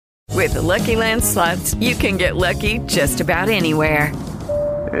With the Lucky Land Slots, you can get lucky just about anywhere.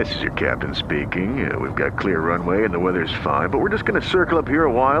 This is your captain speaking. We've got clear runway and the weather's fine, but we're just going to circle up here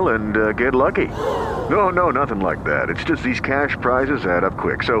a while and get lucky. No, nothing like that. It's just these cash prizes add up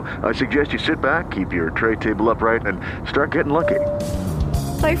quick. So I suggest you sit back, keep your tray table upright, and start getting lucky.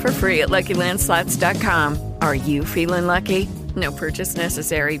 Play for free at LuckyLandSlots.com. Are you feeling lucky? No purchase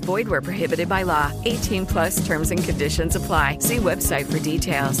necessary. Void where prohibited by law. 18 plus terms and conditions apply. See website for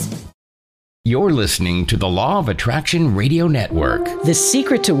details. You're listening to the Law of Attraction Radio Network. The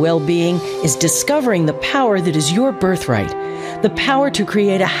secret to well-being is discovering the power that is your birthright. The power to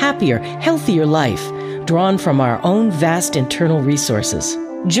create a happier, healthier life, drawn from our own vast internal resources.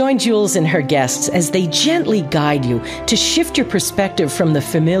 Join Jules and her guests as they gently guide you to shift your perspective from the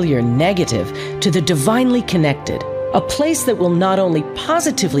familiar negative to the divinely connected. A place that will not only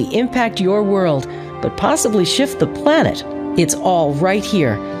positively impact your world, but possibly shift the planet. It's all right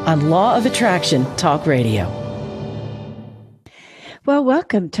here on Law of Attraction Talk Radio. Well,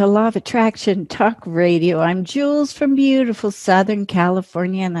 welcome to Law of Attraction Talk Radio. I'm Jules from beautiful Southern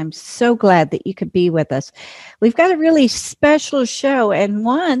California, and I'm so glad that you could be with us. We've got a really special show, and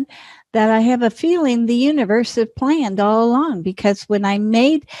one that I have a feeling the universe had planned all along, because when I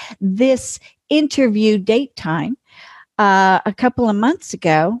made this interview date time, a couple of months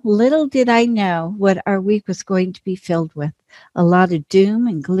ago, little did I know what our week was going to be filled with. A lot of doom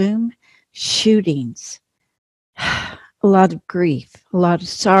and gloom, shootings, a lot of grief, a lot of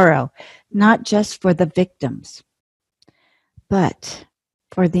sorrow, not just for the victims, but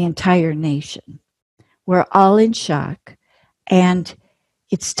for the entire nation. We're all in shock, and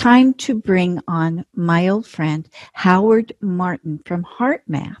it's time to bring on my old friend, Howard Martin from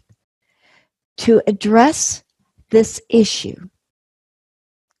HeartMath, to address this issue.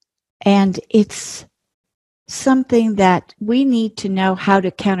 And it's something that we need to know how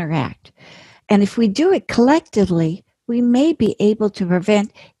to counteract. And if we do it collectively, we may be able to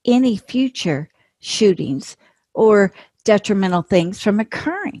prevent any future shootings or detrimental things from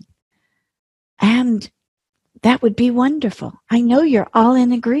occurring. And that would be wonderful. I know you're all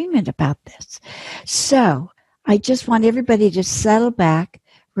in agreement about this. So I just want everybody to settle back,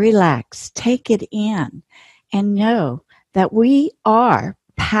 relax, take it in, and know that we are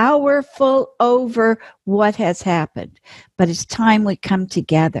powerful over what has happened. But it's time we come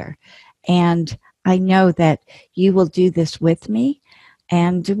together. And I know that you will do this with me,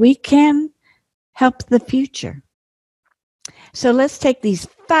 and we can help the future. So let's take these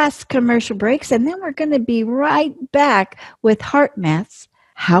fast commercial breaks, and then we're going to be right back with HeartMath's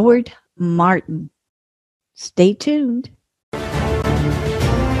Howard Martin. Stay tuned.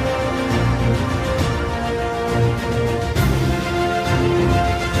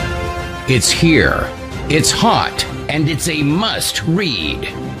 It's here, it's hot, and it's a must-read.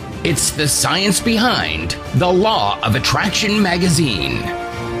 It's the science behind The Law of Attraction magazine.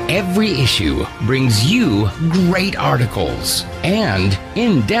 Every issue brings you great articles and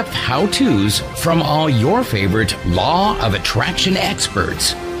in-depth how-tos from all your favorite Law of Attraction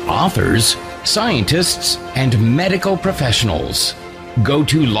experts, authors, scientists, and medical professionals. Go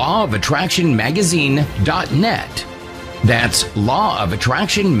to lawofattractionmagazine.net. That's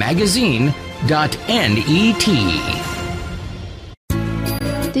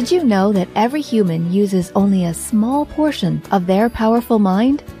lawofattractionmagazine.net. Did you know that every human uses only a small portion of their powerful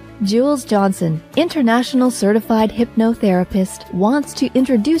mind? Jules Johnson, international certified hypnotherapist, wants to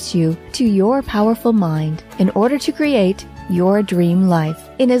introduce you to your powerful mind in order to create your dream life.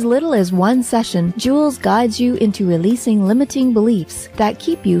 In as little as one session, Jules guides you into releasing limiting beliefs that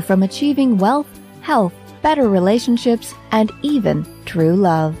keep you from achieving wealth, health, better relationships, and even true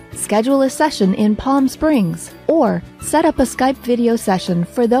love. Schedule a session in Palm Springs or set up a Skype video session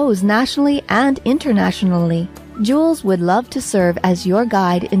for those nationally and internationally. Jules would love to serve as your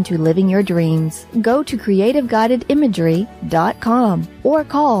guide into living your dreams. Go to creativeguidedimagery.com or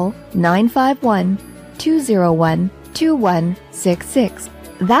call 951-201-2166.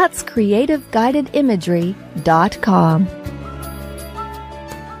 That's creativeguidedimagery.com.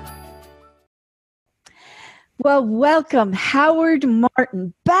 Well, welcome, Howard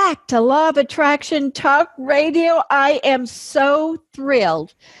Martin, back to Law of Attraction Talk Radio. I am so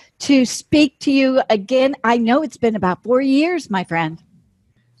thrilled to speak to you again. I know it's been about 4 years, my friend.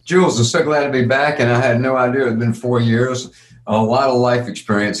 Jules, I'm so glad to be back, and I had no idea it had been 4 years. A lot of life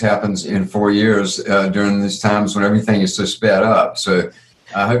experience happens in 4 years during these times when everything is so sped up. So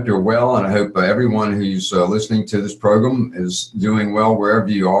I hope you're well, and I hope everyone who's listening to this program is doing well wherever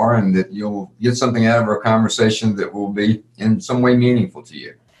you are, and that you'll get something out of our conversation that will be in some way meaningful to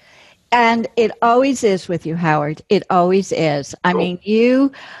you. And it always is with you, Howard. It always is. I mean,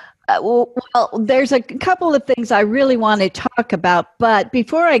 you Well, there's a couple of things I really want to talk about, but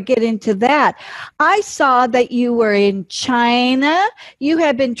before I get into that, I saw that you were in China. You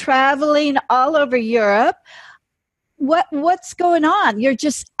have been traveling all over Europe. What's going on? You're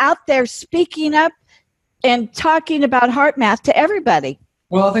just out there speaking up and talking about HeartMath to everybody.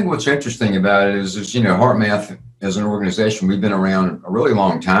 Well, I think what's interesting about it is HeartMath as an organization, we've been around a really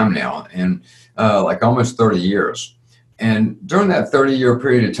long time now, and like almost 30 years. And during that 30-year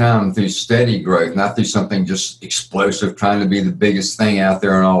period of time, through steady growth, not through something just explosive, trying to be the biggest thing out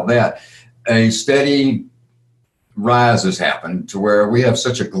there and all that, a steady rise has happened to where we have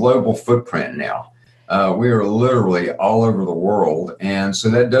such a global footprint now. We are literally all over the world. And so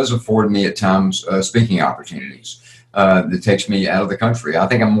that does afford me at times speaking opportunities. That takes me out of the country. I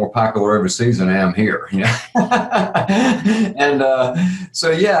think I'm more popular overseas than I am here, And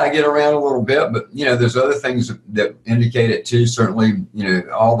so, I get around a little bit, but, there's other things that indicate it too. Certainly,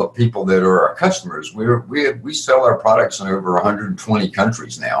 all the people that are our customers, we sell our products in over 120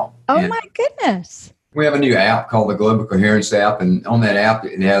 countries now. Oh, and my goodness. We have a new app called the Global Coherence app. And on that app,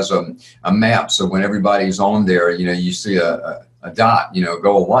 it has a map. So when everybody's on there, you see a dot, a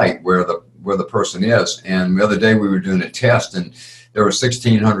gold light where the person is. And the other day we were doing a test and there were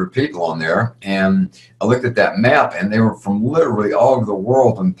 1,600 people on there. And I looked at that map and they were from literally all over the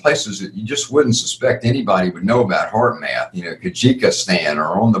world and places that you just wouldn't suspect anybody would know about HeartMath, Kyrgyzstan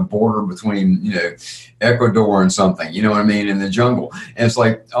or on the border between, Ecuador and something, you know what I mean, in the jungle. And it's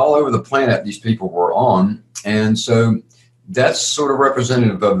like all over the planet, these people were on. And so that's sort of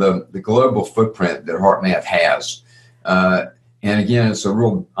representative of the global footprint that HeartMath has. And again, it's a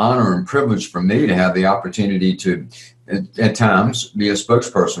real honor and privilege for me to have the opportunity to, at times, be a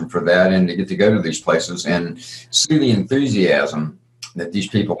spokesperson for that and to get to go to these places and see the enthusiasm that these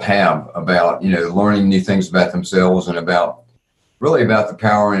people have about, learning new things about themselves and about the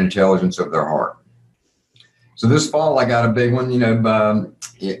power and intelligence of their heart. So this fall, I got a big one. I'll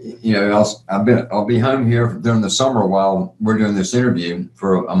be home here during the summer while we're doing this interview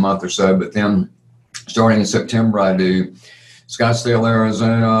for a month or so. But then, starting in September, I do Scottsdale,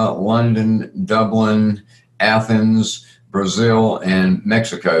 Arizona, London, Dublin, Athens, Brazil, and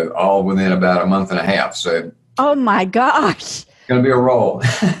Mexico, all within about a month and a half. So, oh my gosh, it's going to be a roll.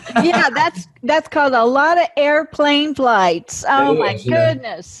 Yeah, that's called a lot of airplane flights. Oh my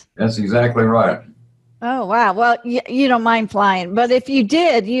goodness. That's exactly right. Oh wow. Well, you don't mind flying, but if you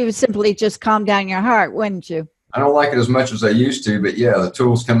did, you would simply just calm down your heart, wouldn't you? I don't like it as much as I used to, but the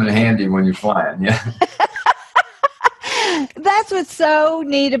tools come in handy when you're flying. Yeah. That's what's so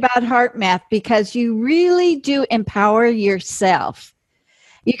neat about HeartMath, because you really do empower yourself.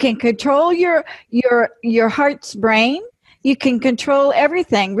 You can control your heart's brain. You can control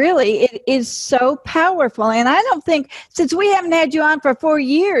everything. Really, it is so powerful. And I don't think, since we haven't had you on for 4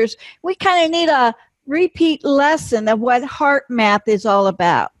 years, we kind of need a repeat lesson of what HeartMath is all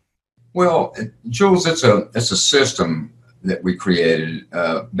about. Well, Jules, it's a system that we created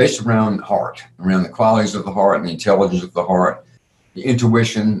based around heart, around the qualities of the heart and the intelligence of the heart, the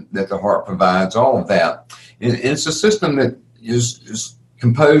intuition that the heart provides, all of that. And it's a system that is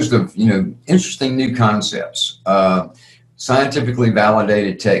composed of, interesting new concepts, scientifically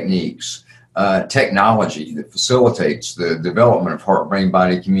validated techniques, technology that facilitates the development of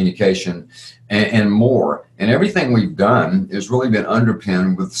heart-brain-body communication, and more. And everything we've done has really been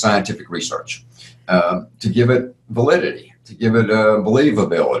underpinned with scientific research to give it validity, to give it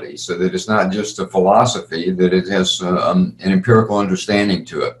believability, so that it's not just a philosophy, that it has an empirical understanding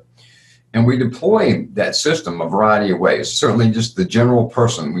to it. And we deploy that system a variety of ways. Certainly just the general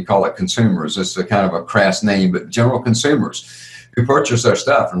person, we call it consumers. It's a kind of a crass name, but general consumers who purchase our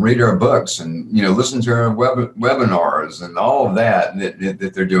stuff and read our books and, listen to our webinars and all of that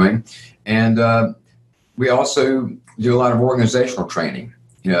they're doing. And we also do a lot of organizational training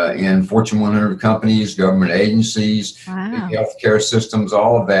in Fortune 100 companies, government agencies, healthcare systems,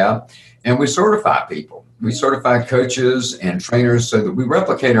 all of that. And we certify people. We certify coaches and trainers so that we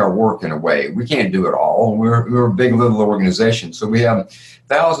replicate our work in a way. We can't do it all. We're a big little organization. So we have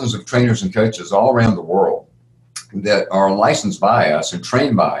thousands of trainers and coaches all around the world that are licensed by us and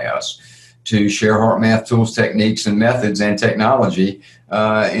trained by us to share HeartMath tools, techniques, and methods and technology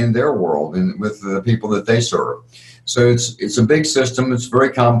in their world and with the people that they serve. So it's a big system. It's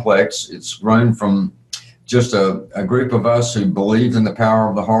very complex. It's grown from just a group of us who believed in the power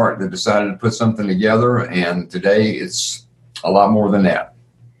of the heart that decided to put something together. And today it's a lot more than that.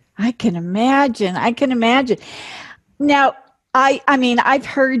 I can imagine. Now, I mean, I've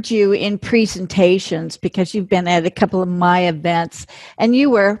heard you in presentations because you've been at a couple of my events and you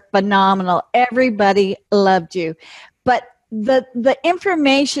were phenomenal. Everybody loved you. But the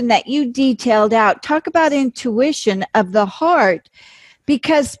information that you detailed out, talk about intuition of the heart,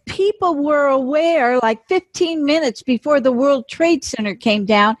 because people were aware like 15 minutes before the World Trade Center came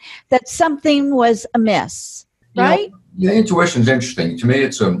down that something was amiss, right? Intuition is interesting. To me,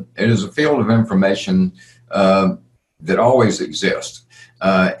 it is a field of information that always exists.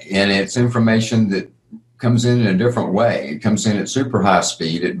 And it's information that comes in a different way. It comes in at super high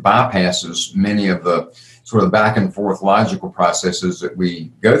speed. It bypasses many of the sort of back and forth logical processes that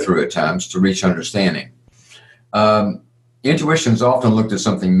we go through at times to reach understanding. Intuition is often looked at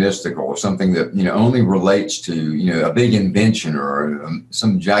something mystical or something that, only relates to, a big invention or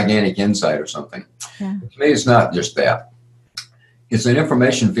some gigantic insight or something. Yeah. To me, it's not just that. It's an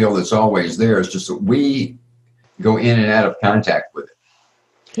information field that's always there. It's just that we go in and out of contact with it.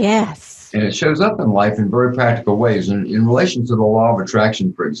 Yes. And it shows up in life in very practical ways. And in relation to the law of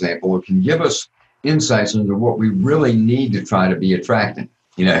attraction, for example, it can give us insights into what we really need to try to be attracting.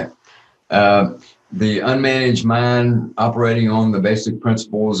 The unmanaged mind operating on the basic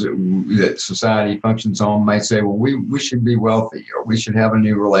principles that society functions on might say, well, we should be wealthy, or we should have a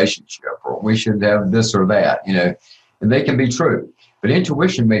new relationship, or we should have this or that, and they can be true. But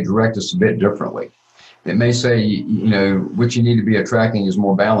intuition may direct us a bit differently. It may say, what you need to be attracting is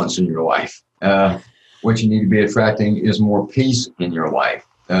more balance in your life. What you need to be attracting is more peace in your life.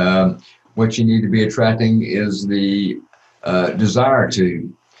 What you need to be attracting is the desire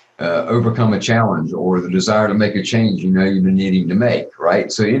to overcome a challenge, or the desire to make a change you've been needing to make,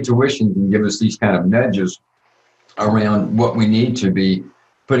 right? So intuition can give us these kind of nudges around what we need to be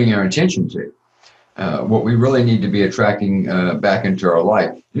putting our attention to, what we really need to be attracting back into our life.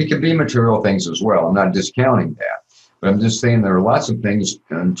 And it can be material things as well. I'm not discounting that, but I'm just saying there are lots of things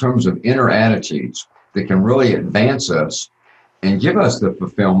in terms of inner attitudes that can really advance us and give us the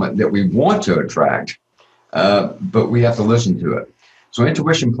fulfillment that we want to attract, but we have to listen to it. So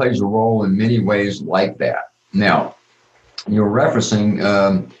intuition plays a role in many ways like that. Now, you're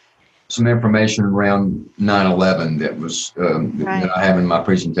referencing some information around 9/11 that was that I have in my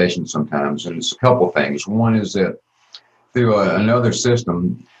presentation sometimes, and it's a couple things. One is that through another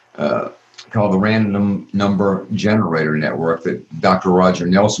system called the Random Number Generator Network that Dr. Roger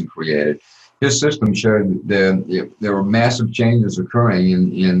Nelson created, his system showed that there were massive changes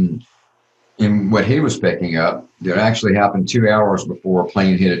occurring in what he was picking up that actually happened 2 hours before a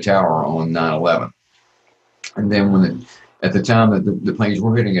plane hit a tower on 9/11. And then at the time that the planes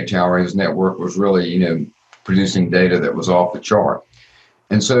were hitting a tower, his network was really, producing data that was off the chart.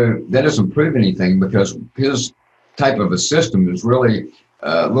 And so that doesn't prove anything, because his type of a system is really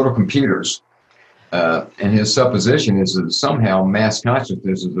little computers. And his supposition is that somehow mass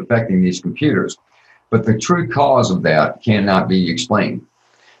consciousness is affecting these computers. But the true cause of that cannot be explained.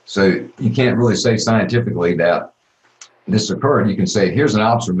 So you can't really say scientifically that this occurred. You can say, here's an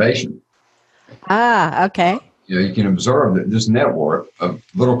observation. Okay. You can observe that this network of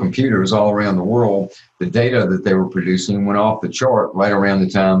little computers all around the world, the data that they were producing went off the chart right around the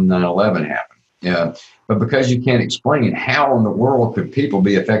time 9/11 happened. But because you can't explain how in the world could people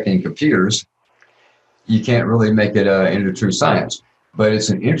be affecting computers, you can't really make it into true science. But it's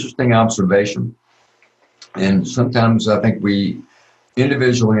an interesting observation. And sometimes I think we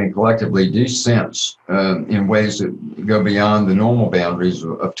individually and collectively do sense in ways that go beyond the normal boundaries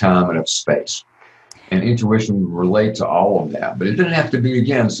of time and of space. And intuition relates to all of that. But it doesn't have to be,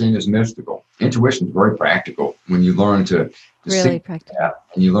 again, seen as mystical. Intuition is very practical when you learn to really see practical. that,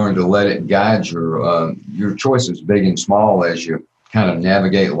 and you learn to let it guide your choices, big and small, as you kind of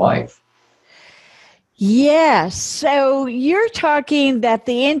navigate life. Yes. So you're talking that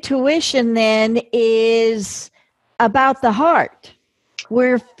the intuition then is about the heart.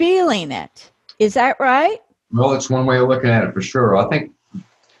 We're feeling it. Is that right? Well, it's one way of looking at it for sure. I think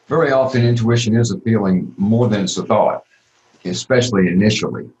very often intuition is a feeling more than it's a thought, especially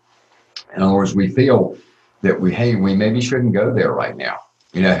initially. In other words, we feel that we maybe shouldn't go there right now,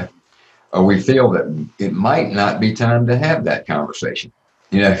 or we feel that it might not be time to have that conversation,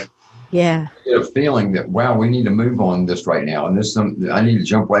 Yeah. You get a feeling that, wow, we need to move on this right now, and I need to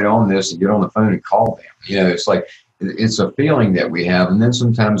jump right on this and get on the phone and call them. It's like, it's a feeling that we have, and then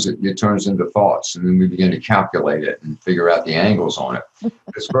sometimes it turns into thoughts, and then we begin to calculate it and figure out the angles on it.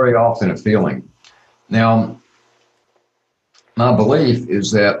 It's very often a feeling. Now, my belief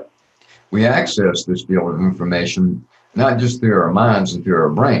is that we access this field of information not just through our minds and through our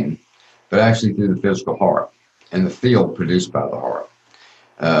brain, but actually through the physical heart and the field produced by the heart.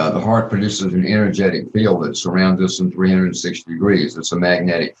 The heart produces an energetic field that surrounds us in 360 degrees. It's a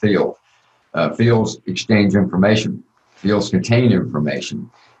magnetic field. Fields exchange information. Fields contain information.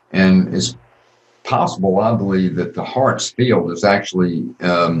 And it's possible, I believe, that the heart's field is actually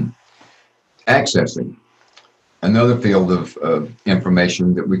accessing another field of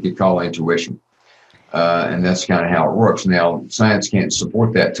information that we could call intuition. And that's kind of how it works. Now, science can't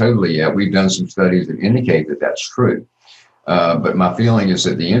support that totally yet. We've done some studies that indicate that that's true. But my feeling is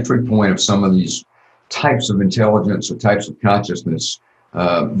that the entry point of some of these types of intelligence or types of consciousness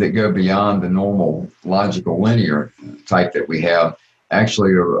that go beyond the normal logical linear type that we have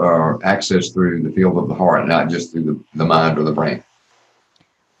actually are accessed through the field of the heart, not just through the mind or the brain.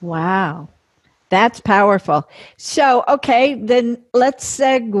 Wow. That's powerful. So, okay, then let's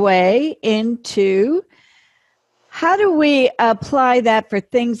segue into how do we apply that for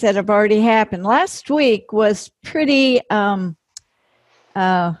things that have already happened? Last week was pretty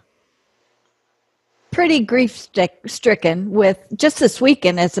grief-stricken with, just this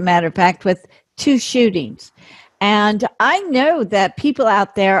weekend, as a matter of fact, with 2 shootings. And I know that people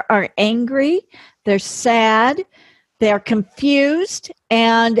out there are angry, they're sad, they're confused,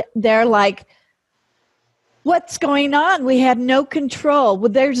 and they're like, what's going on? We have no control. Well,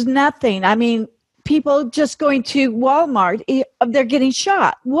 there's nothing. I mean, people just going to Walmart, they're getting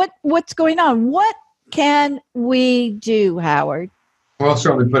shot. What's going on? What can we do, Howard? Well,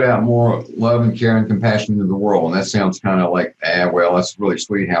 certainly put out more love and care and compassion into the world. And that sounds kind of like, well, that's really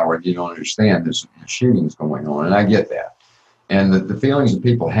sweet, Howard. You don't understand. There's shootings going on. And I get that. And the feelings that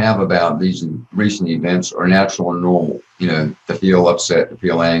people have about these recent events are natural and normal. You know, to feel upset, to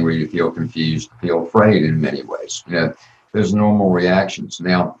feel angry, to feel confused, to feel afraid in many ways. You know, there's normal reactions.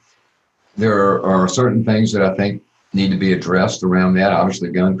 Now, there are certain things that I think need to be addressed around that. Obviously,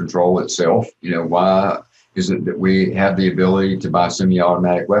 gun control itself. You know, why is it that we have the ability to buy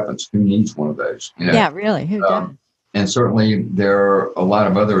semi-automatic weapons? Who needs one of those? You know? Yeah, really, who does? And certainly there are a lot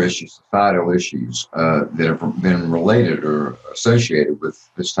of other issues, societal issues that have been related or associated with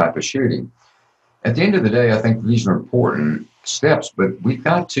this type of shooting. At the end of the day, I think these are important steps, but we've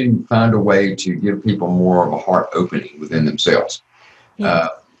got to find a way to give people more of a heart opening within themselves. Yeah.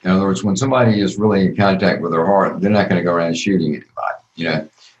 In other words, when somebody is really in contact with their heart, they're not going to go around shooting anybody. You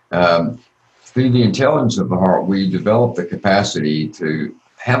know, through the intelligence of the heart, we develop the capacity to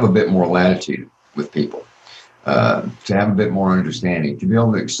have a bit more latitude with people, to have a bit more understanding, to be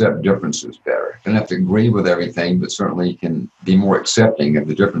able to accept differences better. Don't have to agree with everything, but certainly can be more accepting of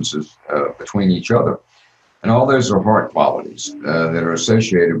the differences between each other. And all those are heart qualities that are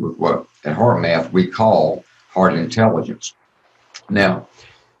associated with what at HeartMath we call heart intelligence. Now,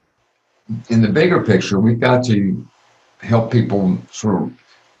 in the bigger picture, we've got to help people sort of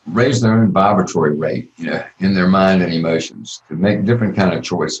raise their own vibratory rate, you know, in their mind and emotions, to make different kind of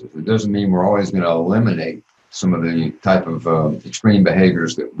choices. It doesn't mean we're always going to eliminate some of the type of extreme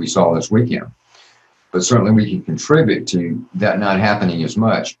behaviors that we saw this weekend, but certainly we can contribute to that not happening as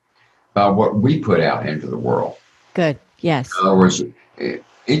much by what we put out into the world. Good. Yes. In other words,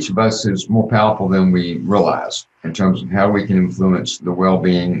 each of us is more powerful than we realize in terms of how we can influence the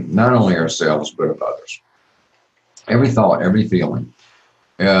well-being, not only ourselves, but of others. Every thought, every feeling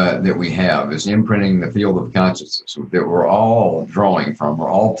that we have is imprinting the field of consciousness that we're all drawing from, we're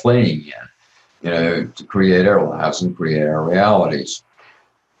all playing in, you know, to create our lives and create our realities.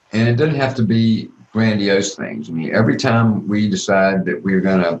 And it doesn't have to be grandiose things. I mean, every time we decide that we're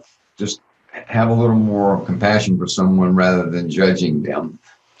going to just have a little more compassion for someone rather than judging them,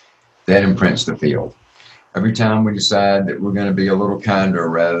 that imprints the field. Every time we decide that we're going to be a little kinder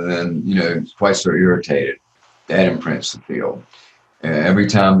rather than, you know, twice so irritated, that imprints the field. Every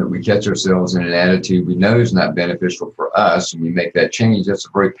time that we catch ourselves in an attitude we know is not beneficial for us and we make that change, that's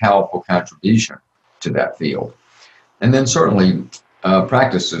a very powerful contribution to that field. And then certainly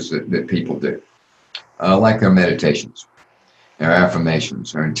practices that people do, like their meditations, their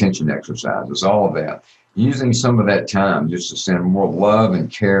affirmations, their intention exercises, all of that. Using some of that time just to send more love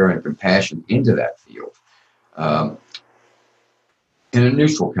and care and compassion into that field in a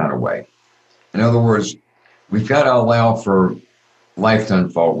neutral kind of way. In other words, we've got to allow for life to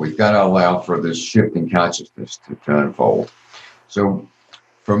unfold. We've got to allow for this shift in consciousness to unfold. So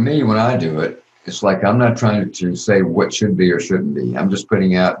for me, when I do it, it's like I'm not trying to say what should be or shouldn't be. I'm just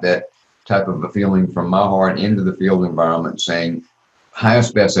putting out that type of a feeling from my heart into the field environment, saying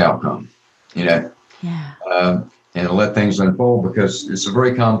highest, best outcome, you know, and let things unfold, because it's a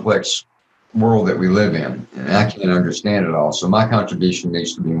very complex world that we live in, and I can't understand it all. So my contribution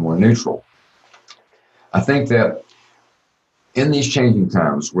needs to be more neutral. I think that in these changing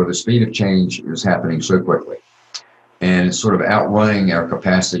times where the speed of change is happening so quickly and it's sort of outrunning our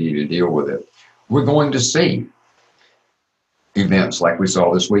capacity to deal with it, we're going to see events like we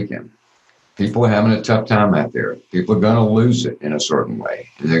saw this weekend. People are having a tough time out there. People are going to lose it in a certain way.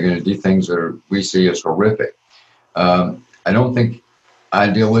 They're going to do things that we see as horrific. I don't think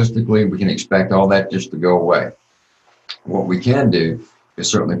idealistically we can expect all that just to go away. What we can do is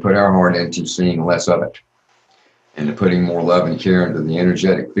certainly put our heart into seeing less of it and to putting more love and care into the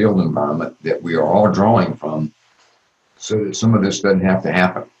energetic field environment that we are all drawing from, so that some of this doesn't have to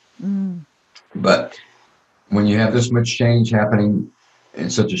happen. But when you have this much change happening in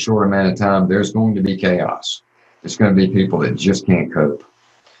such a short amount of time, there's going to be chaos. There's going to be people that just can't cope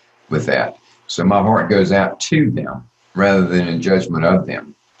with that. So my heart goes out to them rather than in judgment of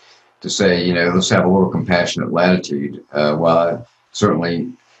them, to say, let's have a little compassionate latitude. While I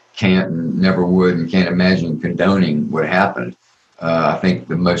certainly can't and never would and can't imagine condoning what happened, I think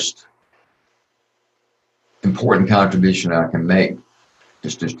the most important contribution I can make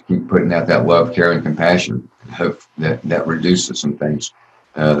is just to keep putting out that love, care, and compassion, and hope that reduces some things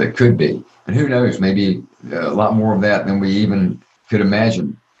that could be. And who knows, maybe a lot more of that than we even could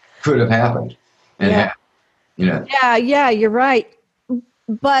imagine could have happened. And Yeah, you're right.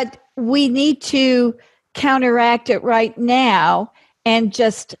 But we need to counteract it right now and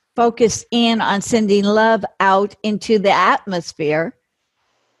just focus in on sending love out into the atmosphere,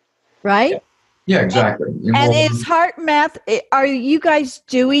 right? Yeah, exactly. And is HeartMath, are you guys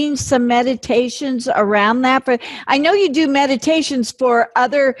doing some meditations around that? I know you do meditations for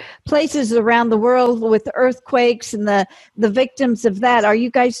other places around the world with earthquakes and the victims of that. Are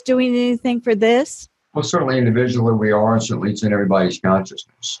you guys doing anything for this? Well, certainly individually we are, and certainly it's in everybody's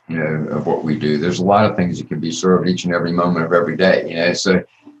consciousness, of what we do. There's a lot of things that can be served each and every moment of every day. So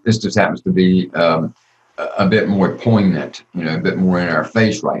this just happens to be a bit more poignant, a bit more in our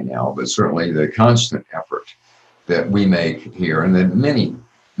face right now, but certainly the constant effort that we make here and that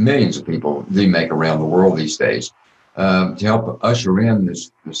millions of people do make around the world these days to help usher in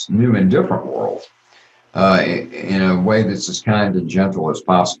this new and different world in a way that's as kind and gentle as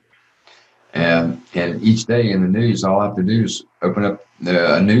possible. And each day in the news, all I have to do is open up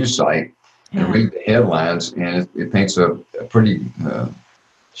a news site and read the headlines, and it paints a pretty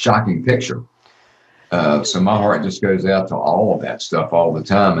shocking picture. So my heart just goes out to all of that stuff all the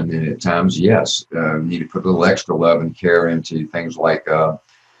time. And then at times, yes, you need to put a little extra love and care into things like the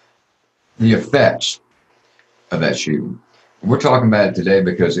effects of that shooting. We're talking about it today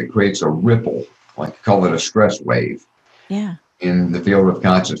because it creates a ripple, like call it a stress wave. Yeah. In the field of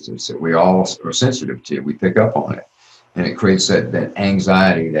consciousness that we all are sensitive to. We pick up on it. And it creates that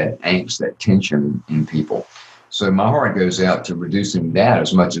anxiety, that angst, that tension in people. So my heart goes out to reducing that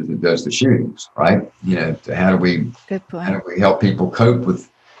as much as it does the shootings, right? How do we help people cope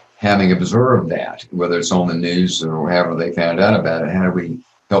with having observed that, whether it's on the news or however they found out about it? How do we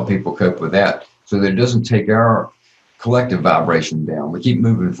help people cope with that so that it doesn't take our collective vibration down? We keep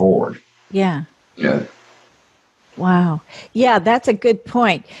moving forward. Yeah. Wow. Yeah, that's a good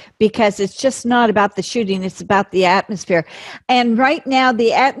point, because it's just not about the shooting. It's about the atmosphere. And right now,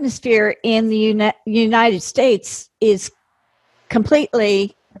 the atmosphere in the United States is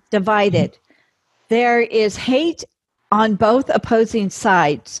completely divided. There is hate on both opposing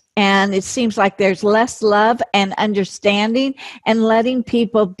sides. And it seems like there's less love and understanding and letting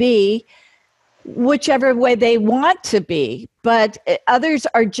people be whichever way they want to be, but others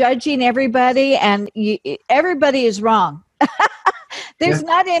are judging everybody, and everybody is wrong. There's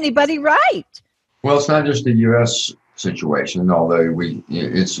not anybody right. Well, it's not just a U.S. situation, although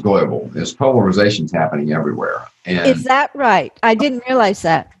it's global. There's polarizations happening everywhere. And is that right? I didn't realize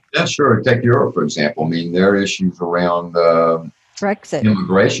that. Yeah, sure. Take Europe, for example. I mean, their issues around Brexit,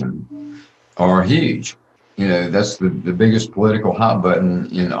 immigration are huge. That's the biggest political hot button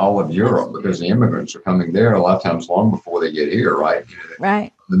in all of Europe, because the immigrants are coming there a lot of times long before they get here, right?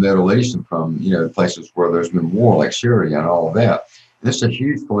 Right. The Middle East and from, places where there's been war like Syria and all of that. This is a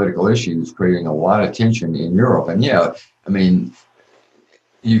huge political issue that's creating a lot of tension in Europe. And UK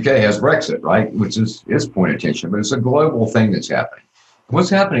has Brexit, right? Which is its point of tension, but it's a global thing that's happening. What's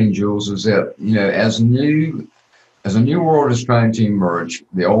happening, Jules, is that, as a new world is trying to emerge,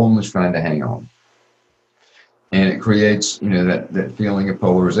 the old one is trying to hang on. And it creates, that feeling of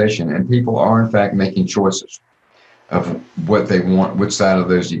polarization. And people are, in fact, making choices of what they want, which side of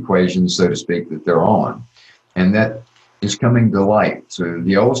those equations, so to speak, that they're on. And that is coming to light. So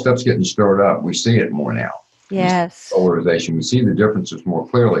the old stuff's getting stirred up. We see it more now. Yes. Polarization. We see the differences more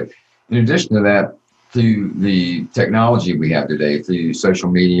clearly. In addition to that, through the technology we have today, through social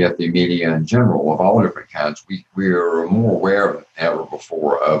media, through media in general, of all different kinds, we are more aware than ever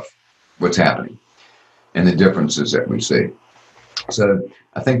before of what's happening and the differences that we see. So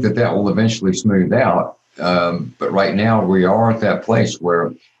I think that will eventually smooth out. But right now we are at that place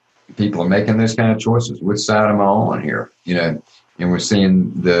where, people are making those kind of choices. Which side am I on here? And we're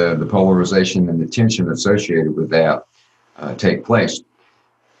seeing the polarization and the tension associated with that take place.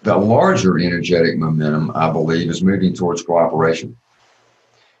 The larger energetic momentum, I believe, is moving towards cooperation.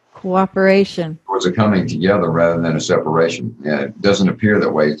 Cooperation. Towards a coming together rather than a separation. It doesn't appear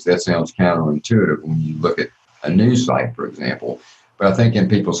that way. That sounds counterintuitive when you look at a news site, for example. But I think in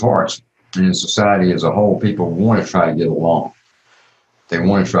people's hearts and in society as a whole, people want to try to get along. They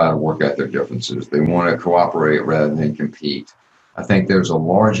want to try to work out their differences. They want to cooperate rather than compete. I think there's a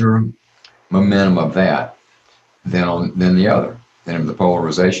larger momentum of that than the other, than of the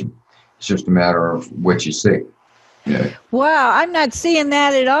polarization. It's just a matter of what you see. Wow, I'm not seeing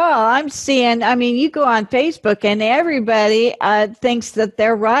that at all. I'm seeing, you go on Facebook and everybody thinks that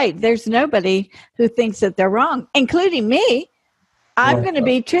they're right. There's nobody who thinks that they're wrong, including me. I'm going to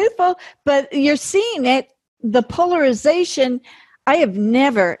be truthful, but you're seeing it, the polarization I have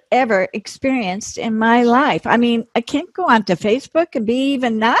never, ever experienced in my life. I can't go onto Facebook and be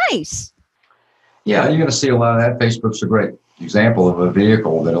even nice. Yeah, you're going to see a lot of that. Facebook's a great example of a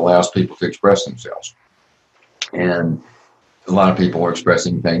vehicle that allows people to express themselves. And a lot of people are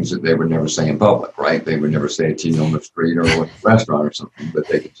expressing things that they would never say in public, right? They would never say it to you on the street or a restaurant or something, but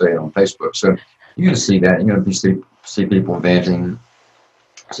they could say it on Facebook. So you're going to see that. You're going to see people venting,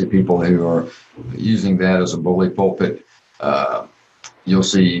 see people who are using that as a bully pulpit. You'll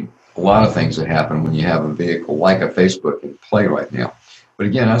see a lot of things that happen when you have a vehicle like a Facebook in play right now. But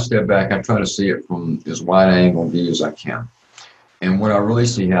again, I step back. I try to see it from as wide an angle view as I can. And what I really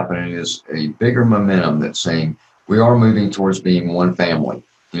see happening is a bigger momentum that's saying we are moving towards being one family.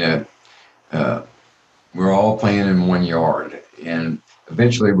 We're all playing in one yard, and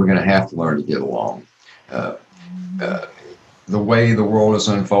eventually we're going to have to learn to get along. The way the world is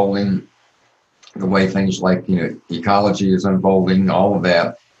unfolding, the way things like ecology is unfolding, all of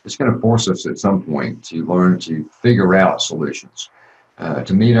that, it's going to force us at some point to learn to figure out solutions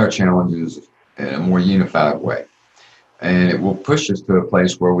to meet our challenges in a more unified way. And it will push us to a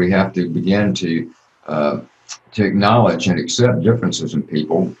place where we have to begin to acknowledge and accept differences in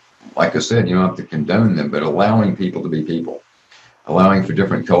people. Like I said, you don't have to condone them, but allowing people to be people, allowing for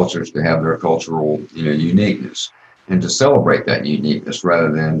different cultures to have their cultural uniqueness, and to celebrate that uniqueness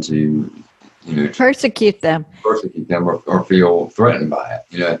rather than to persecute them or feel threatened by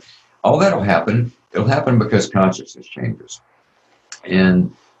it. All that'll happen. It'll happen because consciousness changes.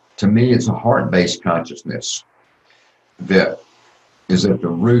 And to me, it's a heart-based consciousness that is at the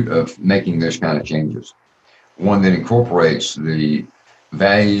root of making those kind of changes. One that incorporates the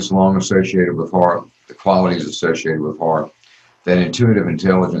values long associated with heart, the qualities associated with heart, that intuitive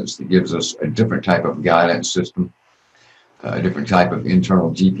intelligence that gives us a different type of guidance system, a different type of internal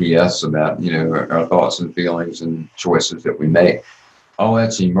GPS about, our thoughts and feelings and choices that we make. All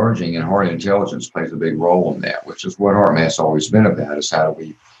that's emerging, and heart intelligence plays a big role in that, which is what HeartMath's always been about, is how do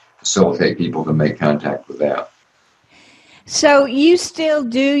we facilitate people to make contact with that. So you still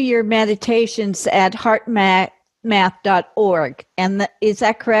do your meditations at heartmath.org, and is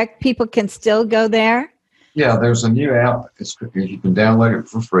that correct? People can still go there? Yeah, there's a new app. You can download it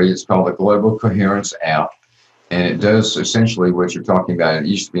for free. It's called the Global Coherence app, and it does essentially what you're talking about. It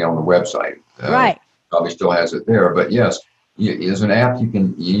used to be on the website. Right. Probably still has it there, but yes, as an app, you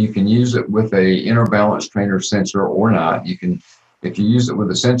can use it with a inner balance trainer sensor or not. If you use it with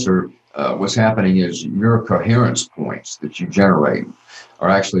a sensor, what's happening is your coherence points that you generate are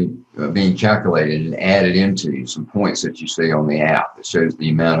actually being calculated and added into some points that you see on the app that shows the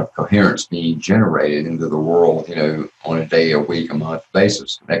amount of coherence being generated into the world, on a day, a week, a month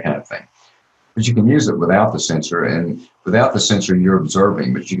basis, that kind of thing. But you can use it without the sensor, and without the sensor, you're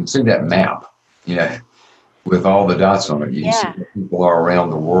observing, but you can see that map, with all the dots on it. You can see what people are around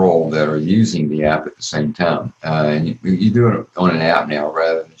the world that are using the app at the same time. And you do it on an app now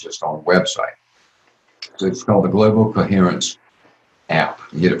rather than just on a website. So it's called the Global Coherence app.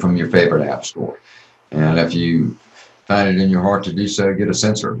 You get it from your favorite app store. And if you find it in your heart to do so, get a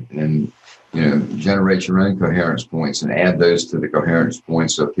sensor and generate your own coherence points and add those to the coherence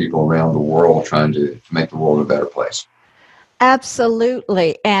points of people around the world trying to make the world a better place.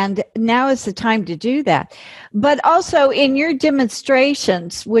 Absolutely. And now is the time to do that. But also in your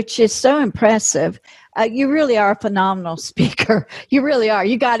demonstrations, which is so impressive, you really are a phenomenal speaker. You really are.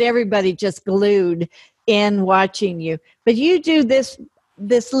 You got everybody just glued in watching you. But you do this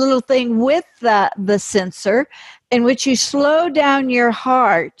little thing with the sensor in which you slow down your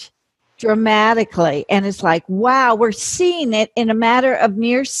heart dramatically. And it's like, wow, we're seeing it in a matter of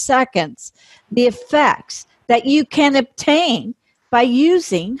mere seconds, the effects that you can obtain by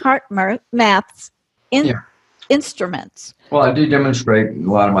using HeartMath's instruments. Well, I do demonstrate in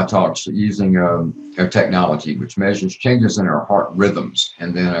a lot of my talks using a technology which measures changes in our heart rhythms,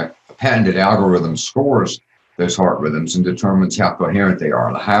 and then a patented algorithm scores those heart rhythms and determines how coherent they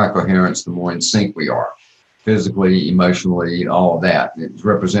are. The higher coherence, the more in sync we are, physically, emotionally, all of that. It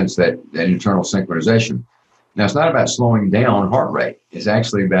represents that internal synchronization. Now, it's not about slowing down heart rate. It's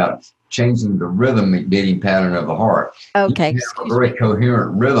actually about changing the rhythmic beating pattern of the heart. Okay. You can have a very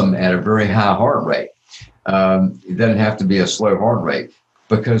coherent rhythm at a very high heart rate. It doesn't have to be a slow heart rate,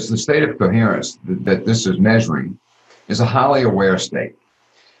 because the state of coherence that this is measuring is a highly aware state.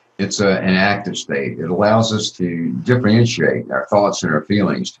 It's an active state. It allows us to differentiate our thoughts and our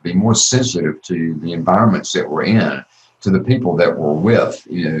feelings, to be more sensitive to the environments that we're in, to the people that we're with,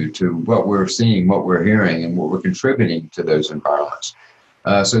 to what we're seeing, what we're hearing, and what we're contributing to those environments.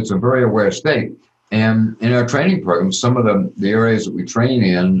 So it's a very aware state. And in our training programs, some of the areas that we train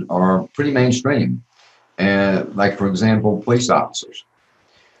in are pretty mainstream. And like, for example, police officers.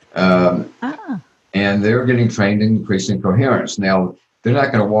 And they're getting trained in increasing coherence. Now, they're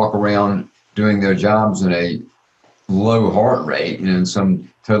not going to walk around doing their jobs in a low heart rate in some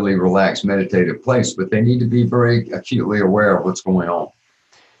totally relaxed meditative place, but they need to be very acutely aware of what's going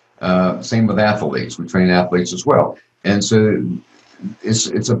on. Same with athletes. We train athletes as well. And so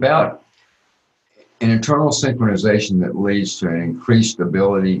it's about an internal synchronization that leads to an increased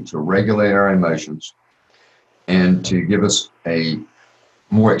ability to regulate our emotions and to give us a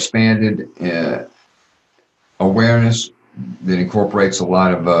more expanded awareness that incorporates a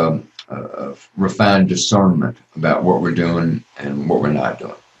lot of refined discernment about what we're doing and what we're not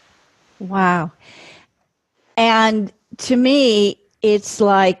doing. Wow. And to me, it's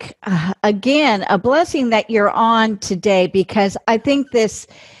like, again, a blessing that you're on today, because I think this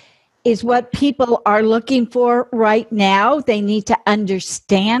is what people are looking for right now. They need to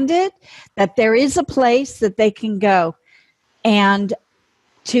understand it, that there is a place that they can go and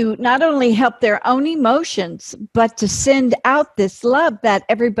to not only help their own emotions, but to send out this love that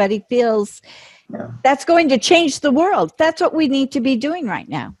everybody feels. That's going to change the world. That's what we need to be doing right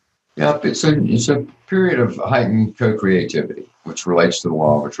now. Yeah, it's a period of heightened co-creativity, which relates to the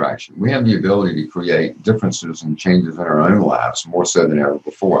law of attraction. We have the ability to create differences and changes in our own lives, more so than ever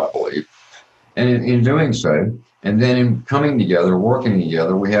before, I believe. And in doing so, and then in coming together, working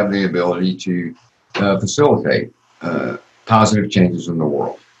together, we have the ability to facilitate positive changes in the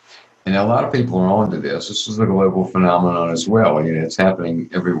world. And a lot of people are on to this. This is a global phenomenon as well. It's happening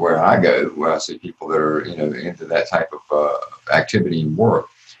everywhere I go, where I see people that are, into that type of activity and work.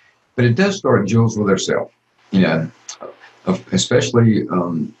 But it does start, Jules, with ourselves. Especially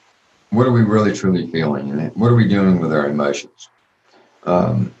what are we really truly feeling, and what are we doing with our emotions?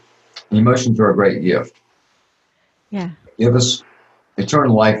 Emotions are a great gift. Yeah. They turn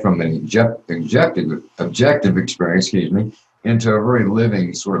life from an objective experience, into a very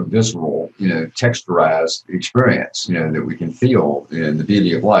living, sort of visceral, texturized experience, that we can feel in the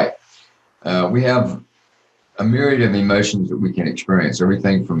beauty of life. We have a myriad of emotions that we can experience,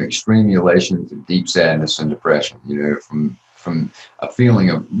 everything from extreme elation to deep sadness and depression, from a feeling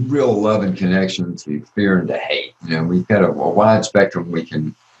of real love and connection to fear and to hate. We've got a wide spectrum we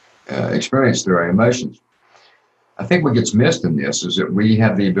can experience through our emotions. I think what gets missed in this is that we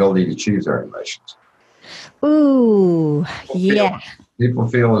have the ability to choose our emotions. Ooh, yeah. People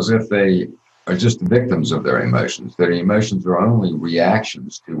feel as if they are just victims of their emotions. Their emotions are only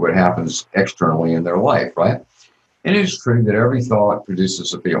reactions to what happens externally in their life, right? And it's true that every thought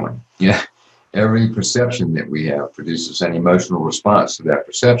produces a feeling. Every perception that we have produces an emotional response to that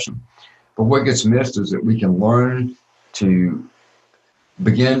perception. But what gets missed is that we can learn to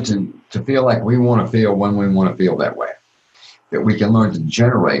begin to feel like we want to feel when we want to feel that way. That we can learn to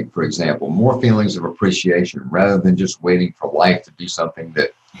generate, for example, more feelings of appreciation rather than just waiting for life to do something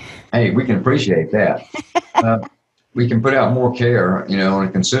that, hey, we can appreciate that. We can put out more care, on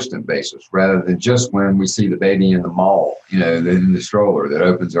a consistent basis rather than just when we see the baby in the mall, in the stroller that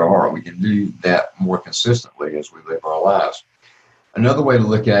opens our heart. We can do that more consistently as we live our lives. Another way to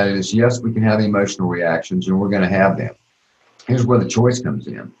look at it is, yes, we can have emotional reactions and we're going to have them. Here's where the choice comes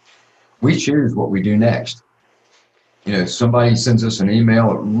in. We choose what we do next. Somebody sends us an email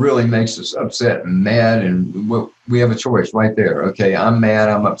that really makes us upset and mad, and we have a choice right there. Okay, I'm mad,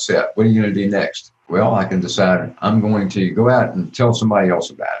 I'm upset. What are you going to do next? Well, I can decide I'm going to go out and tell somebody else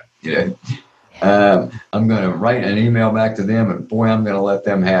about it. I'm going to write an email back to them, and boy, I'm going to let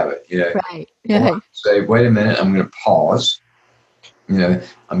them have it. Right. Yeah. Say, wait a minute, I'm going to pause.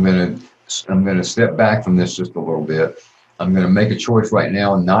 I'm going to step back from this just a little bit. I'm going to make a choice right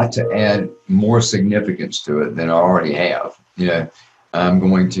now not to add more significance to it than I already have. I'm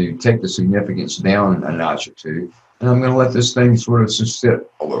going to take the significance down a notch or two, and I'm going to let this thing sort of just sit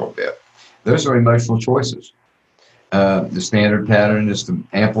a little bit. Those are emotional choices. The standard pattern is to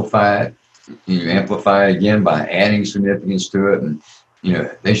amplify it. You amplify it again by adding significance to it, and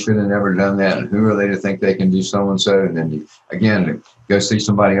they should have never done that, and who are they to think they can do so and so? And then again, go see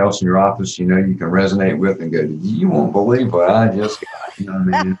somebody else in your office you can resonate with and go, you won't believe what I just got. You know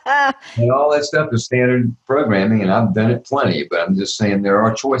what I mean? And all that stuff is standard programming, and I've done it plenty, but I'm just saying there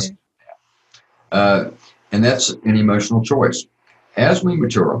are choices. And that's an emotional choice. As we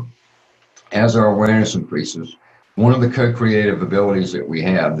mature, as our awareness increases, one of the co-creative abilities that we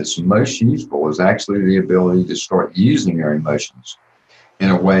have that's most useful is actually the ability to start using our emotions in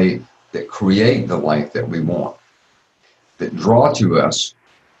a way that create the life that we want, that draw to us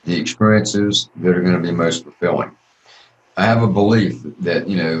the experiences that are going to be most fulfilling. I have a belief that,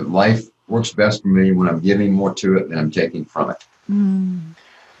 life works best for me when I'm giving more to it than I'm taking from it.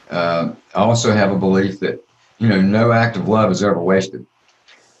 I also have a belief that, no act of love is ever wasted.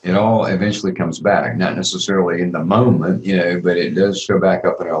 It all eventually comes back, not necessarily in the moment, but it does show back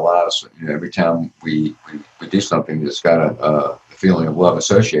up in our lives. Every time we do something that's got a feeling of love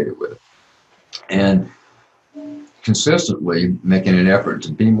associated with it. And consistently making an effort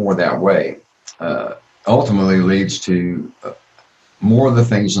to be more that way ultimately leads to more of the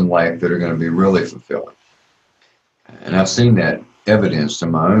things in life that are going to be really fulfilling. And I've seen that evidenced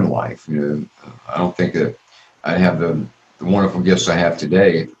in my own life. I don't think that I'd have the wonderful gifts I have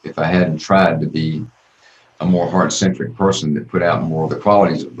today if I hadn't tried to be a more heart-centric person that put out more of the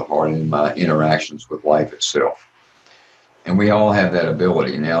qualities of the heart in my interactions with life itself. And we all have that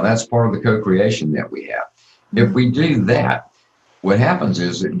ability. Now, that's part of the co-creation that we have. If we do that, what happens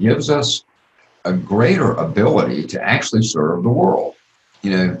is it gives us a greater ability to actually serve the world.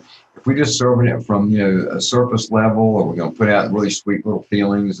 If we just serve it from, a surface level, or we're going to put out really sweet little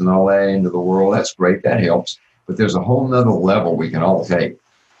feelings and all that into the world, that's great. That helps. But there's a whole nother level we can all take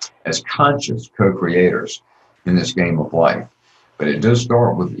as conscious co-creators in this game of life. But it does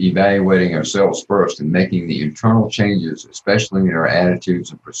start with evaluating ourselves first and making the internal changes, especially in our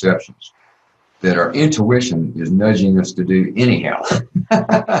attitudes and perceptions, that our intuition is nudging us to do anyhow.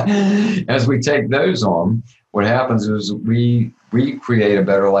 As we take those on, what happens is we create a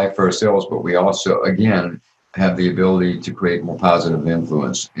better life for ourselves, but we also, again, have the ability to create more positive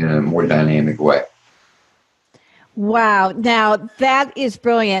influence in a more dynamic way. Wow. Now, that is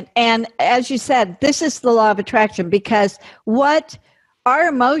brilliant. And as you said, this is the law of attraction, because what our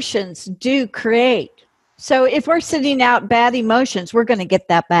emotions do create. So if we're sending out bad emotions, we're going to get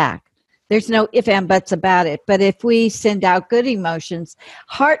that back. There's no if and buts about it. But if we send out good emotions,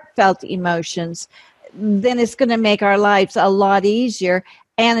 heartfelt emotions, then it's going to make our lives a lot easier,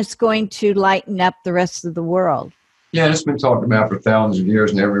 and it's going to lighten up the rest of the world. Yeah, it's been talked about for thousands of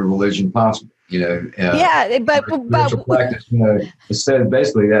years in every religion possible. But practice, it says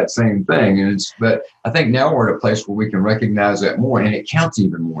basically that same thing. But I think now we're at a place where we can recognize that more, and it counts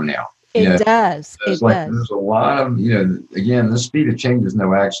even more now. It does. There's a lot of, again, the speed of change is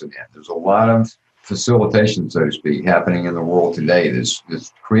no accident. There's a lot of facilitation, so to speak, happening in the world today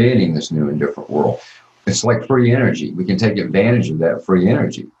that's creating this new and different world. It's like free energy. We can take advantage of that free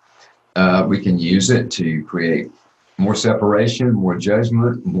energy. We can use it to create more separation, more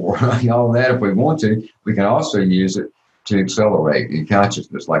judgment, more all that if we want to. We can also use it to accelerate in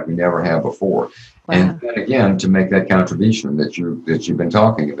consciousness like we never have before. Wow. And then again, to make that contribution that you've been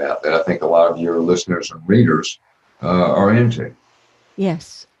talking about, that I think a lot of your listeners and readers are into.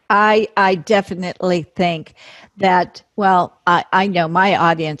 Yes, I definitely think that, I know my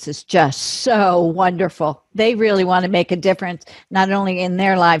audience is just so wonderful. They really want to make a difference, not only in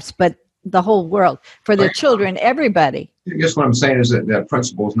their lives, but the whole world, for their children, everybody. I guess what I'm saying is that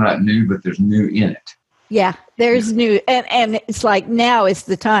principle is not new, but there's new in it. Yeah, there's new. And it's like now is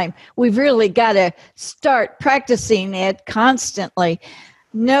the time. We've really got to start practicing it constantly.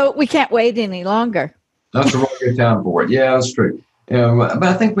 No, we can't wait any longer. That's the right good time for it. Yeah, that's true. But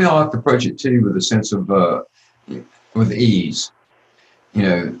I think we all have to approach it, too, with a sense of, with ease.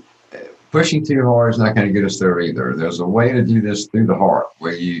 Pushing too hard is not going to get us there either. There's a way to do this through the heart,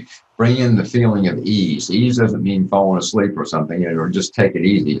 where you bring in the feeling of ease. Ease doesn't mean falling asleep or something, or just take it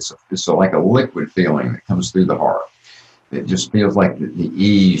easy. It's like a liquid feeling that comes through the heart. It just feels like the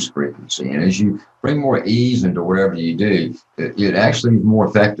ease frequency. And as you bring more ease into whatever you do, it actually is more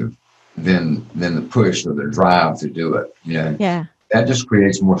effective than the push or the drive to do it. Yeah. That just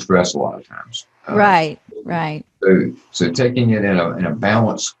creates more stress a lot of times. Right. So taking it in a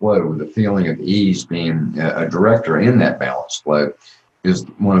balanced flow with the feeling of ease being a director in that balanced flow is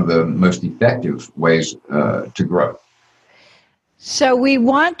one of the most effective ways to grow. So we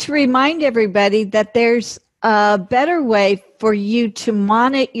want to remind everybody that there's a better way for you to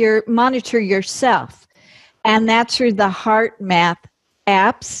monitor yourself, and that's through the HeartMath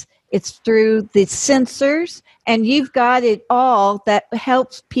apps. It's through the sensors, and you've got it all that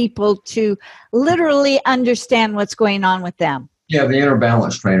helps people to literally understand what's going on with them. Yeah, the Inner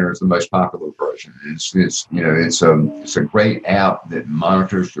Balance Trainer is the most popular version. It's a great app that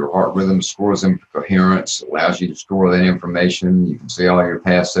monitors your heart rhythm, scores them for coherence, allows you to store that information. You can see all your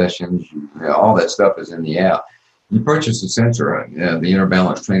past sessions. All that stuff is in the app. You purchase the sensor, the Inner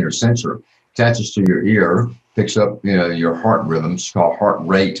Balance Trainer sensor, attaches to your ear, picks up your heart rhythms, called heart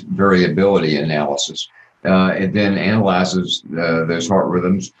rate variability analysis. It then analyzes those heart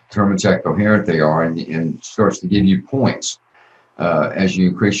rhythms, determines how coherent they are, and starts to give you points as you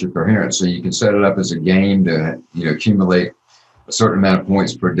increase your coherence. So you can set it up as a game to accumulate a certain amount of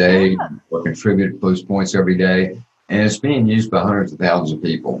points per day or contribute those points every day. And it's being used by hundreds of thousands of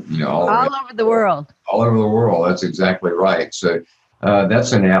people, all over the world. All over the world. That's exactly right. So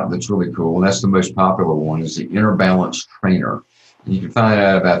that's an app that's really cool. And that's the most popular one, is the Inner Balance Trainer. And you can find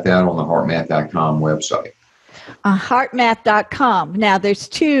out about that on the HeartMath.com website. HeartMath.com. Now, there's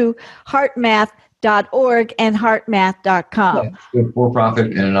two, HeartMath.org and HeartMath.com. Yeah, a for-profit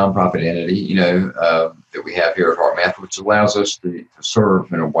and a nonprofit entity, that we have here at HeartMath, which allows us to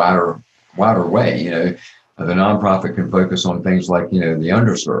serve in a wider way. The nonprofit can focus on things like, the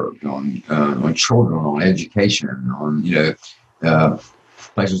underserved, on children, on education, on,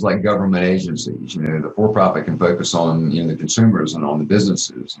 places like government agencies. The for-profit can focus on, the consumers and on the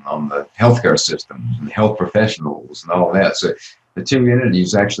businesses and on the healthcare systems and health professionals and all of that. So the two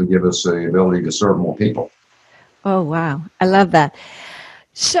entities actually give us the ability to serve more people. Oh, wow. I love that.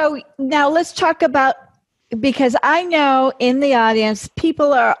 So now let's talk about, because I know in the audience,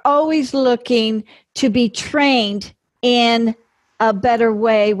 people are always looking to be trained in a better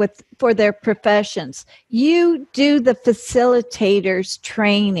way for their professions. You do the facilitators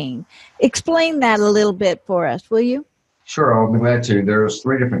training. Explain that a little bit for us, will you? Sure, I'll be glad to. There's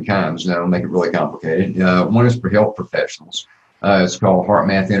 3 different kinds. Now, I'll make it really complicated. One is for health professionals. It's called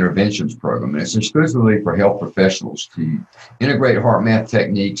HeartMath Interventions Program, and it's exclusively for health professionals to integrate HeartMath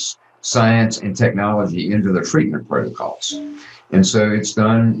techniques, science, and technology into their treatment protocols. And so it's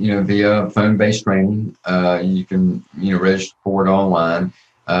done, via phone-based training. You can, register for it online,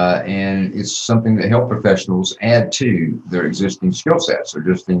 and it's something that health professionals add to their existing skill sets, or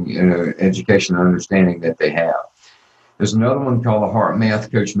existing education and understanding that they have. There's another one called the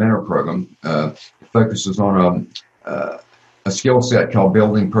HeartMath Coach Mentor Program. It focuses on a skill set called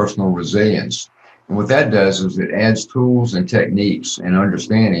building personal resilience. And what that does is it adds tools and techniques and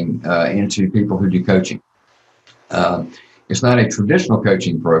understanding into people who do coaching. It's not a traditional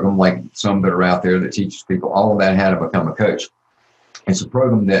coaching program like some that are out there that teaches people all about how to become a coach. It's a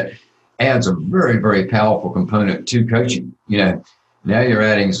program that adds a very, very powerful component to coaching. Now you're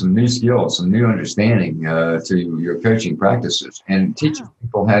adding some new skills, some new understanding to your coaching practices, and teaches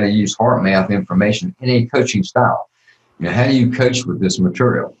people how to use HeartMath information in a coaching style. How do you coach with this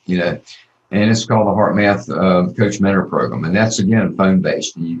material? And it's called the HeartMath Coach Mentor Program, and that's, again,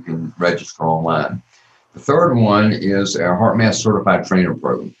 phone-based, and you can register online. The third one is our HeartMath Certified Trainer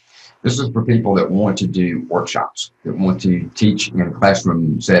Program. This is for people that want to do workshops, that want to teach in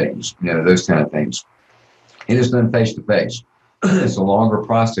classroom settings, those kind of things. It is done face-to-face. It's a longer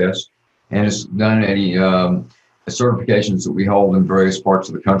process, and it's done at certifications that we hold in various parts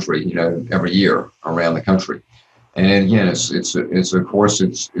of the country, every year around the country. And again, it's a course.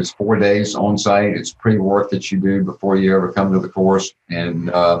 It's 4 days on site. It's pre-work that you do before you ever come to the course, and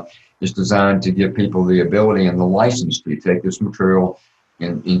it's designed to give people the ability and the license to take this material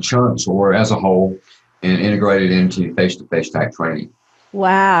in chunks or as a whole and integrate it into face-to-face type training.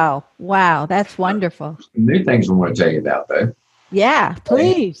 Wow, that's wonderful. Some new things I want to tell you about, though. Yeah,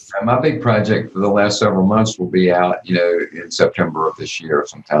 please. My big project for the last several months will be out, in September of this year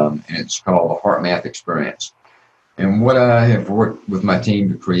sometime, and it's called the HeartMath Experience. And what I have worked with my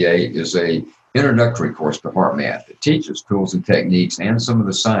team to create is a introductory course to HeartMath. It teaches tools and techniques and some of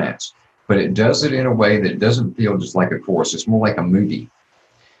the science, but it does it in a way that doesn't feel just like a course. It's more like a movie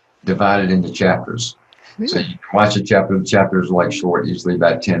divided into chapters. Really? So you can watch a chapter. The chapters are like short, usually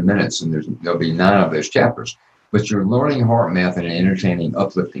about 10 minutes, and there'll be 9 of those chapters. But you're learning HeartMath in an entertaining,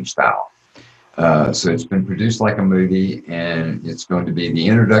 uplifting style. So it's been produced like a movie, and it's going to be the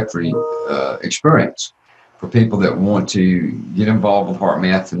introductory experience for people that want to get involved with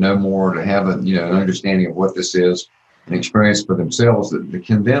HeartMath, to know more, to have an understanding of what this is, an experience for themselves that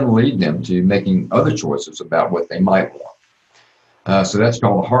can then lead them to making other choices about what they might want. So that's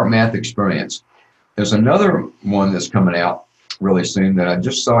called the HeartMath Experience. There's another one that's coming out really soon that I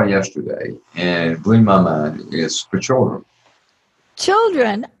just saw yesterday and it blew my mind. It's for children.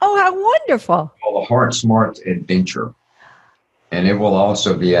 Children? Oh, how wonderful. Called the Heart Smart Adventure. And it will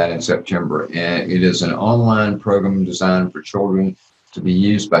also be out in September. And it is an online program designed for children to be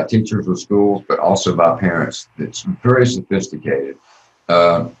used by teachers or schools, but also by parents. It's very sophisticated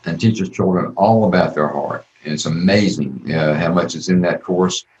and teaches children all about their heart. And it's amazing how much is in that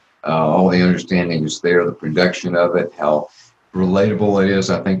course. All the understanding is there, the production of it, how relatable it is,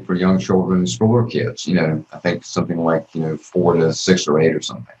 I think, for young children, school kids. I think something like, 4 to 6 or 8 or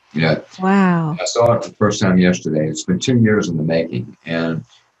something. Wow. I saw it for the first time yesterday. It's been 2 years in the making. And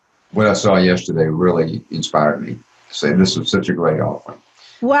what I saw yesterday really inspired me to say this was such a great offering.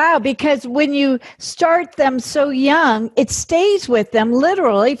 Wow, because when you start them so young, it stays with them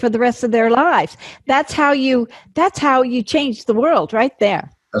literally for the rest of their lives. That's how you change the world right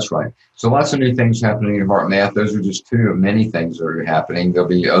there. That's right. So lots of new things happening in HeartMath. Those are just 2 of many things that are happening. There'll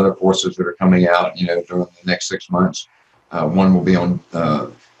be other courses that are coming out, during the next 6 months. One will be on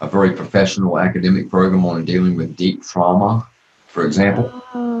a very professional academic program on dealing with deep trauma, for example.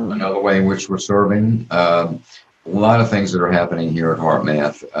 Oh. Another way in which we're serving. A lot of things that are happening here at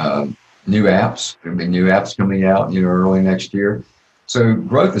HeartMath. New apps. There'll be new apps coming out, early next year. So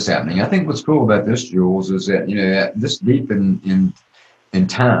growth is happening. I think what's cool about this, Jules, is that, this deep in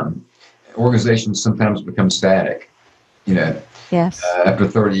time, organizations sometimes become static, Yes. After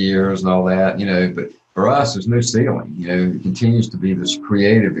 30 years and all that, but for us, there's no ceiling, it continues to be this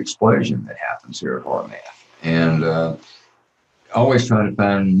creative explosion that happens here at HeartMath, and always trying to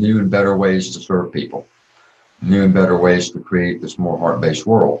find new and better ways to serve people, new and better ways to create this more heart-based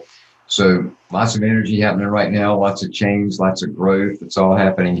world. So lots of energy happening right now, lots of change, lots of growth. It's all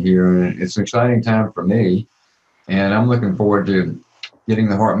happening here, and it's an exciting time for me, and I'm looking forward to getting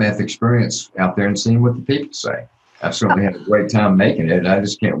the HeartMath experience out there and seeing what the people say. I've certainly had a great time making it, and I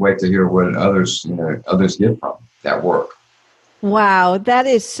just can't wait to hear what others get from that work. Wow, that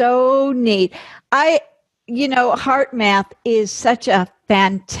is so neat. HeartMath is such a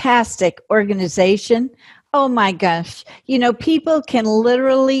fantastic organization. Oh my gosh. People can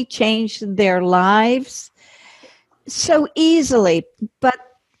literally change their lives so easily, but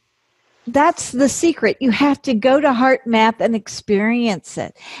that's the secret. You have to go to HeartMath and experience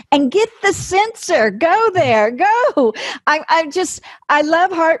it and get the sensor. Go there, go. I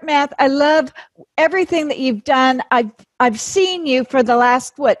love HeartMath. I love everything that you've done. I've seen you for the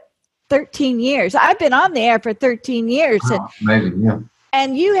last, 13 years. I've been on the air for 13 years. Wow, amazing, yeah.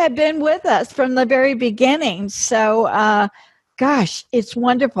 And you have been with us from the very beginning. So, gosh, it's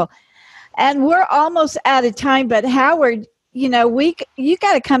wonderful. And we're almost out of time, but Howard, you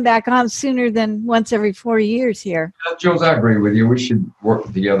got to come back on sooner than once every 4 years here. Jules, I agree with you. We should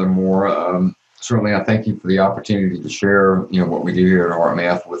work together more. Certainly, I thank you for the opportunity to share, what we do here at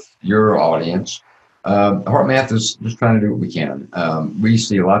HeartMath with your audience. HeartMath is just trying to do what we can. We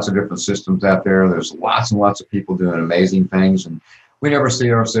see lots of different systems out there. There's lots and lots of people doing amazing things, and we never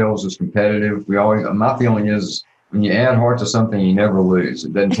see ourselves as competitive. My feeling is, when you add heart to something, you never lose.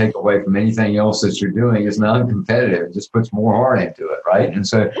 It doesn't take away from anything else that you're doing. It's non-competitive. It just puts more heart into it, right? And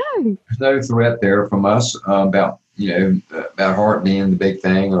so there's no threat there from us about heart being the big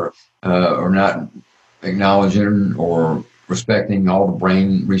thing or not acknowledging or respecting all the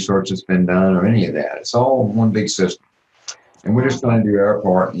brain research that's been done or any of that. It's all one big system. And we're just trying to do our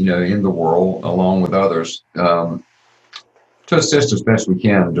part, in the world along with others, to assist as best we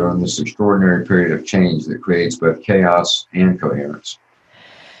can during this extraordinary period of change that creates both chaos and coherence.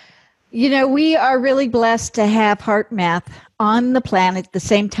 We are really blessed to have HeartMath on the planet at the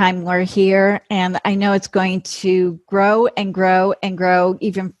same time we're here. And I know it's going to grow and grow and grow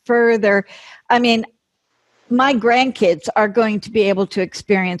even further. I mean, my grandkids are going to be able to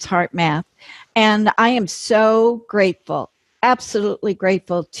experience HeartMath. And I am so grateful. Absolutely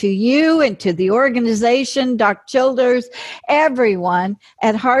grateful to you and to the organization, Doc Childers, everyone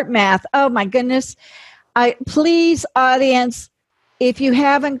at HeartMath. Oh my goodness. Please, audience, if you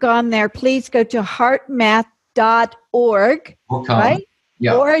haven't gone there, please go to heartmath.org, right?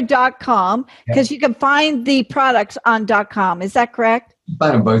 Yeah. Or .com, because you can find the products on .com. Is that correct? You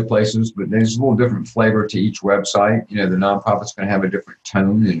find them both places, but there's a little different flavor to each website. The nonprofit's going to have a different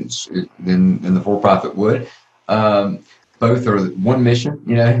tone than the for-profit would. Both are one mission,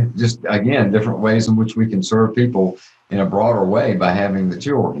 just, again, different ways in which we can serve people in a broader way by having the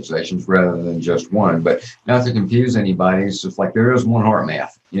 2 organizations rather than just one. But not to confuse anybody, it's just like there is one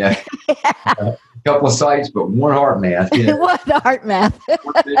HeartMath, a couple of sites, but one HeartMath. One HeartMath.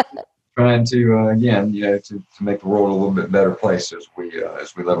 Trying to, again, to make the world a little bit better place as we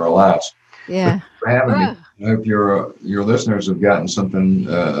live our lives. Yeah. For having me. I hope your listeners have gotten something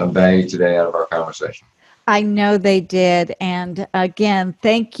of value today out of our conversation. I know they did. And again,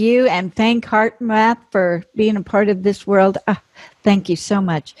 thank you, and thank HeartMath for being a part of this world. Thank you so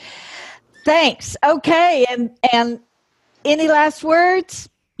much. Thanks. Okay. And any last words?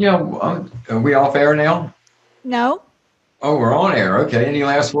 Are we off air now? No. Oh, we're on air. Okay. Any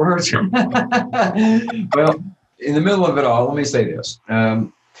last words? Well, in the middle of it all, let me say this.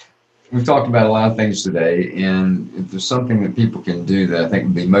 We've talked about a lot of things today, and if there's something that people can do that I think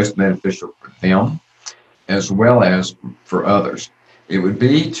would be most beneficial for them as well as for others, it would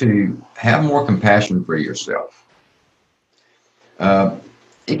be to have more compassion for yourself.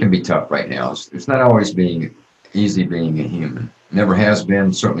 It can be tough right now. It's not always easy being a human. Never has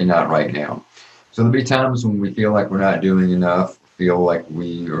been, certainly not right now. So there'll be times when we feel like we're not doing enough, feel like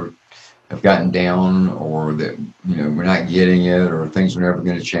have gotten down, or that we're not getting it, or things are never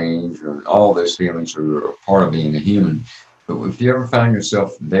going to change, or all those feelings are a part of being a human. But if you ever find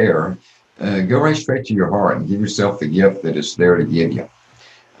yourself there, go right straight to your heart and give yourself the gift that is there to give you,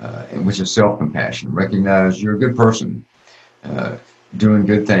 and which is self-compassion. Recognize you're a good person, doing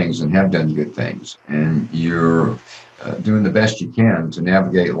good things and have done good things, and you're doing the best you can to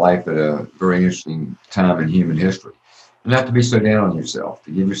navigate life at a very interesting time in human history. Not to be so down on yourself,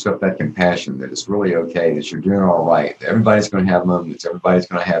 to give yourself that compassion that it's really okay, that you're doing all right. Everybody's going to have moments. Everybody's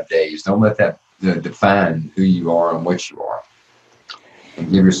going to have days. Don't let that define who you are and what you are.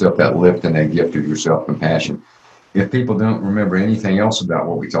 And give yourself that lift and that gift of your self-compassion. If people don't remember anything else about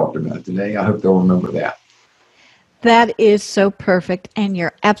what we talked about today, I hope they'll remember that. That is so perfect, and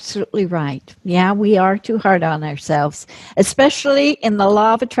you're absolutely right. Yeah, we are too hard on ourselves, especially in the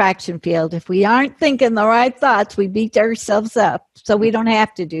law of attraction field. If we aren't thinking the right thoughts, we beat ourselves up, so we don't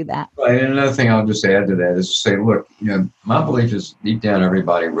have to do that. Right, and another thing I'll just add to that is to say, look, my belief is deep down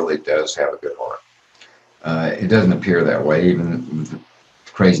everybody really does have a good heart. It doesn't appear that way, even with the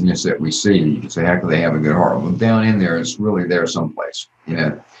craziness that we see. You can say, how can they have a good heart? Well, down in there, it's really there someplace.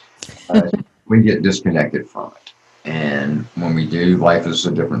 We get disconnected from it. And when we do, life is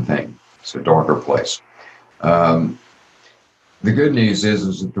a different thing. It's a darker place. The good news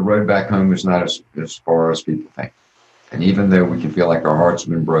is that the road back home is not as far as people think. And even though we can feel like our hearts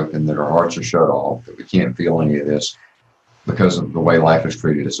have been broken, that our hearts are shut off, that we can't feel any of this because of the way life has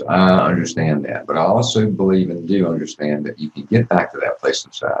treated us, I understand that. But I also believe and do understand that you can get back to that place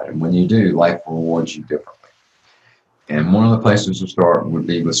inside. And when you do, life will reward you differently. And one of the places to start would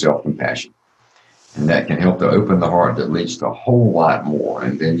be with self-compassion. And that can help to open the heart that leads to a whole lot more.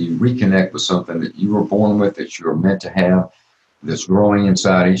 And then you reconnect with something that you were born with, that you were meant to have, that's growing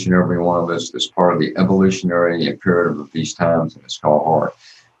inside each and every one of us, that's part of the evolutionary imperative of these times, and it's called heart.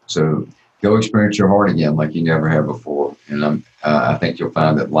 So go experience your heart again like you never have before. And I think you'll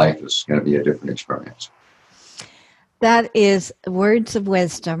find that life is going to be a different experience. That is words of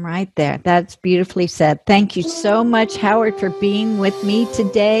wisdom right there. That's beautifully said. Thank you so much, Howard, for being with me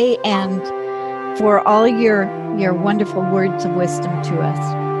today, and for all your wonderful words of wisdom to us.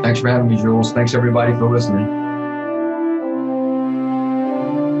 Thanks for having me, Jules. Thanks, everybody, for listening.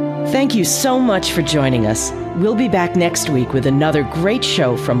 Thank you so much for joining us. We'll be back next week with another great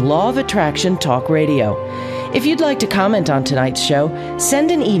show from Law of Attraction Talk Radio. If you'd like to comment on tonight's show,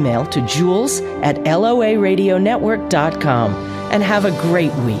 send an email to jules@loaradionetwork.com, and have a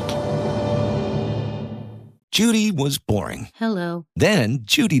great week. Judy was boring. Hello. Then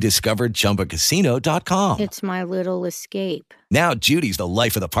Judy discovered ChumbaCasino.com. It's my little escape. Now Judy's the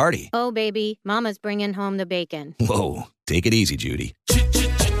life of the party. Oh, baby, mama's bringing home the bacon. Whoa, take it easy, Judy.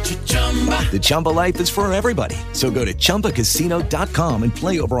 The Chumba life is for everybody. So go to ChumbaCasino.com and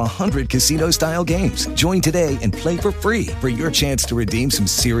play over 100 casino-style games. Join today and play for free for your chance to redeem some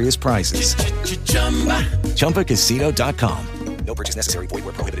serious prizes. ChumbaCasino.com. No purchase necessary. Void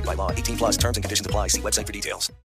where prohibited by law. 18+ terms and conditions apply. See website for details.